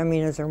increased? I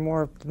mean, is there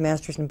more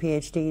masters and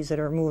PhDs that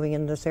are moving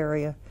in this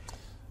area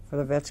for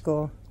the vet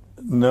school?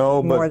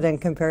 No, more than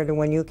compared to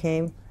when you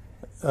came?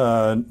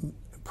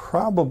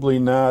 Probably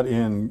not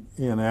in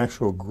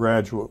actual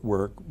graduate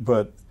work,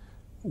 but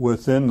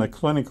within the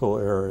clinical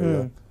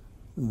area,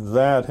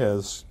 that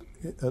has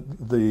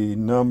the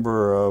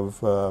number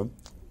of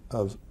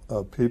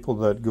people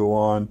that go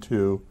on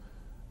to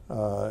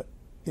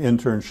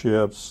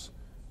internships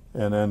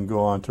and then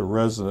go on to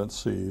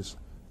residencies,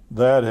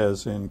 that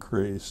has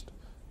increased,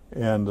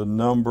 and the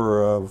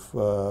number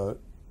of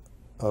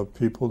of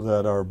people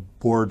that are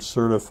board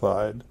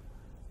certified,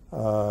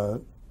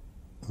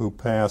 who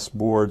pass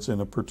boards in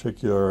a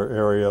particular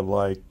area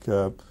like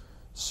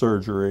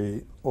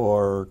surgery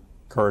or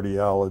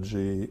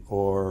cardiology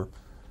or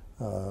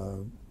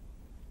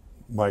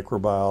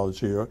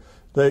microbiology, or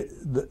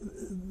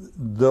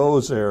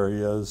those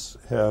areas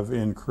have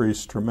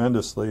increased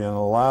tremendously, and a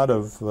lot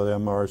of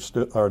them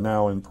are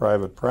now in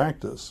private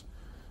practice.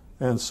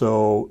 And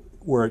so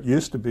where it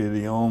used to be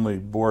the only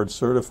board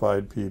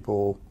certified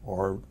people,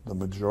 or the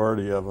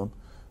majority of them,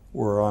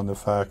 were on the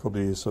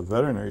faculties of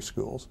veterinary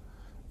schools,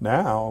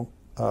 now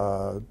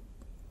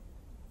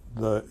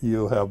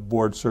you have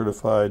board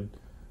certified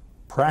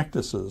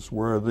practices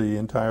where the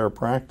entire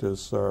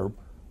practice are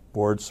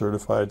board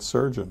certified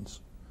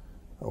surgeons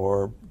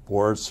or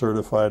board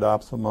certified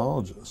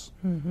ophthalmologists.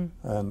 Mm-hmm.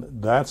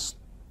 And that's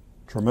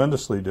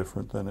tremendously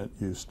different than it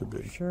used to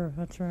be. Sure,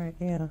 that's right,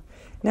 yeah.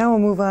 Now we'll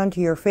move on to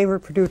your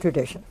favorite Purdue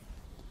tradition.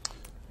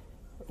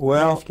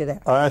 Well,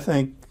 I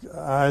think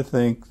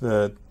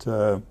that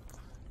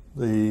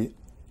the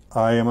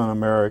I Am an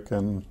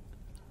American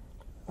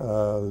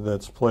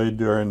that's played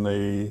during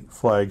the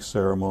flag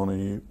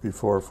ceremony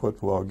before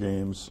football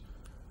games,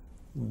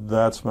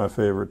 that's my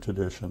favorite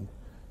tradition.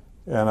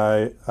 And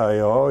I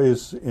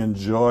always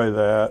enjoy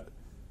that,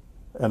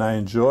 and I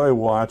enjoy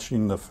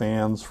watching the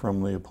fans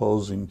from the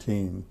opposing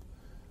team,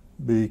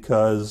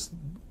 because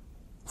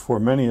for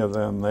many of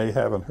them, they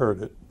haven't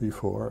heard it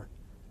before,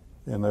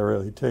 and they're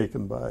really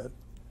taken by it.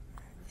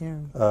 Yeah.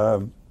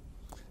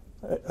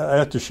 I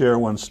have to share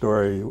one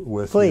story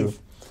with Please.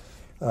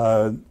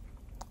 you.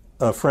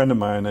 A friend of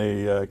mine,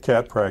 a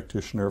cat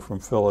practitioner from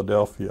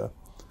Philadelphia,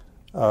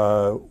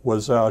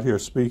 was out here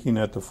speaking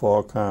at the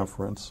fall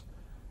conference,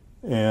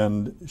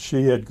 and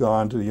she had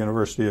gone to the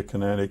University of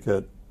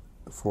Connecticut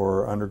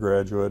for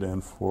undergraduate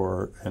and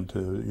to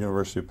the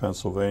University of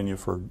Pennsylvania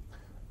for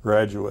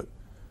graduate,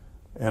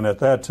 and at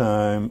that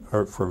time,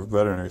 or for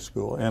veterinary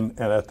school, and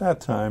at that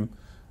time,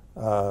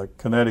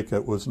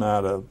 Connecticut was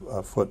not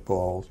a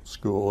football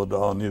school at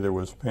all. Neither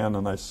was Penn.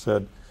 And I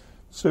said,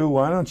 Sue,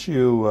 why don't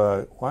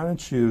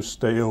you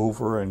stay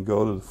over and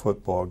go to the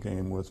football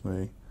game with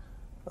me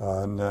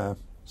on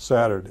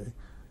Saturday?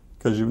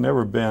 Because you've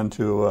never been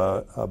to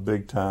a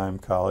big-time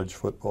college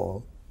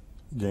football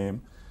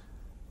game.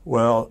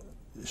 Well,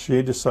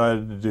 she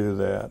decided to do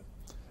that.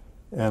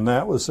 And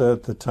that was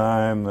at the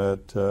time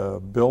that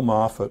Bill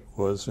Moffitt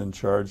was in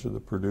charge of the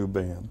Purdue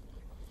band.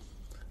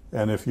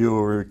 And if you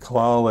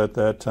recall, at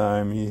that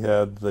time, he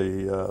had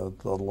the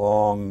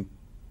long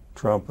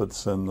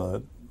trumpets, and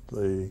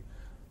the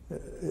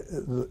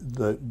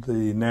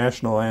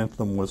national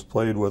anthem was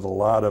played with a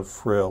lot of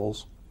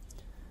frills.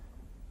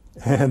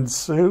 And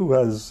Sue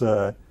was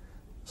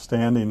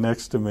standing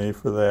next to me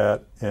for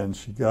that, and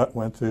she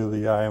went through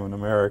the I Am an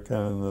American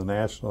and the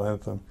national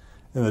anthem,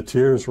 and the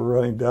tears were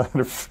running down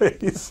her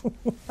face.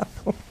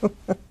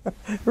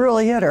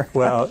 Really hit her.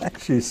 Well,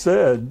 she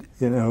said,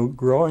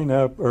 growing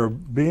up, or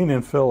being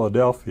in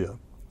Philadelphia,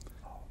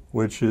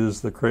 which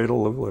is the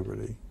cradle of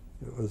liberty,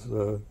 it was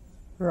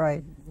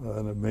right.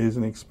 An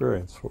amazing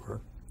experience for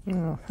her.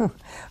 Oh.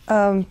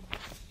 How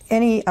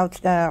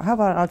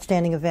about an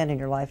outstanding event in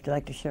your life you'd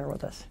like to share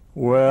with us?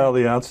 Well,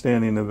 the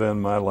outstanding event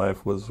in my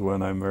life was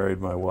when I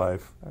married my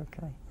wife.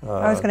 Okay.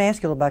 I was going to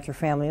ask you about your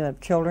family. You have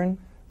children?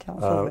 Tell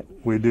us a little bit.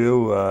 We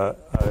do.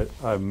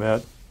 I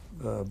met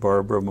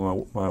Barbara,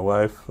 my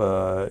wife,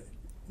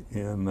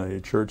 in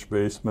a church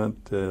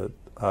basement at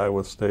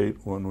Iowa State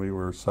when we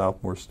were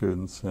sophomore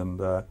students,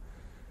 and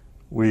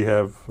we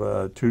have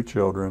 2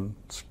 children,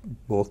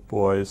 both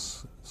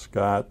boys.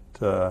 Scott,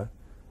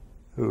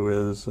 who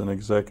is an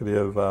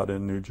executive out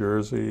in New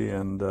Jersey,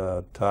 and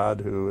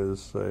Todd, who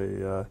is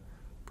a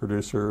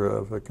producer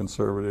of a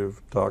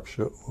conservative talk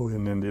show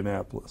in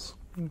Indianapolis.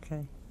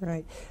 Okay,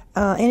 right.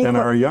 And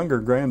our younger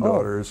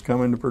granddaughter is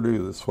coming to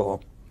Purdue this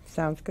fall.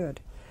 Sounds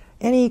good.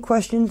 Any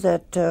questions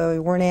that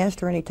weren't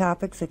asked, or any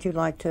topics that you'd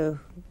like to,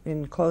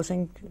 in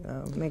closing,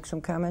 make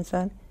some comments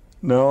on?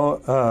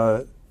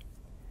 No.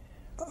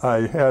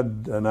 I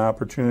had an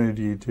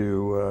opportunity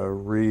to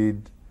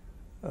read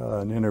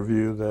an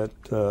interview that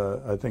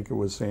I think it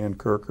was Ann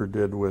Kirker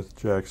did with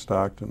Jack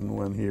Stockton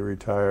when he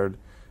retired,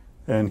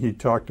 and he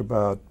talked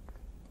about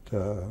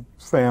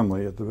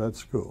family at the vet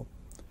school.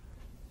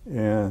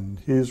 And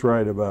he's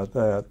right about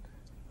that.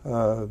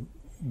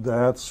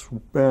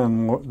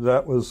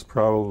 That was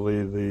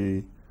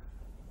probably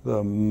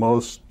the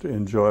most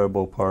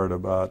enjoyable part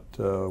about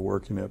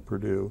working at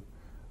Purdue,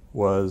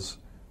 was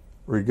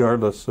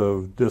regardless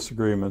of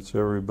disagreements,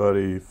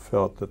 everybody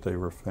felt that they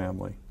were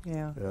family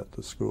at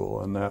the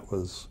school, and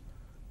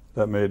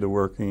that made the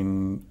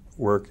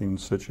working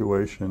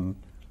situation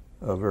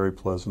a very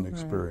pleasant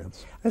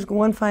experience. Right.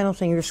 One final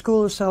thing, your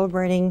school is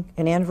celebrating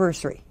an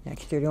anniversary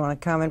next year. Do you want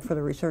to comment for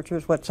the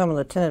researchers what some of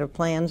the tentative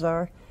plans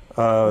are?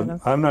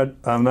 I'm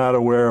not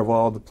aware of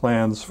all the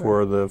plans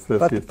for the 50th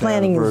but the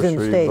planning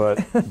anniversary, is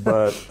in state.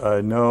 but I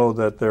know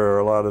that there are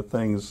a lot of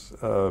things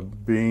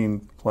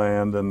being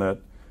planned, and that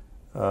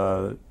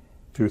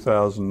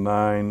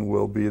 2009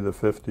 will be the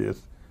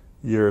 50th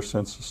year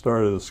since the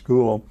start of the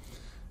school.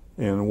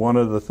 And one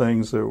of the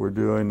things that we're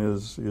doing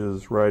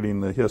is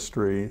writing the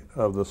history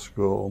of the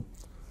school.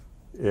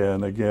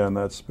 And again,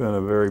 that's been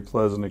a very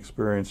pleasant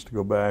experience to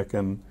go back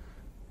and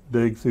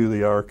dig through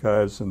the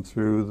archives and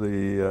through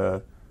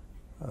the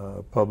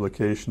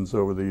publications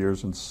over the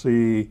years and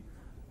see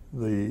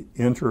the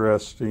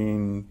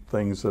interesting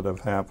things that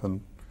have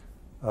happened,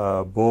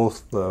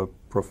 both the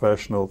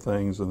professional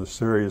things and the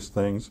serious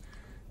things,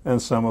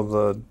 and some of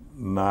the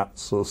not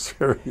so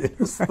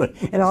serious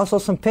things. And also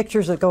some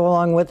pictures that go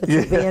along with it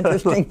should be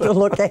interesting to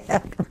look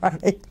at,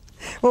 right?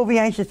 We'll be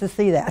anxious to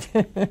see that.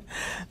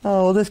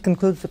 Oh, well, this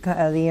concludes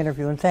the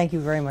interview, and thank you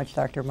very much,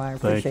 Dr. Meyer.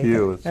 Thank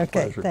you. It's a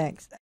Okay, pleasure.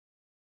 thanks.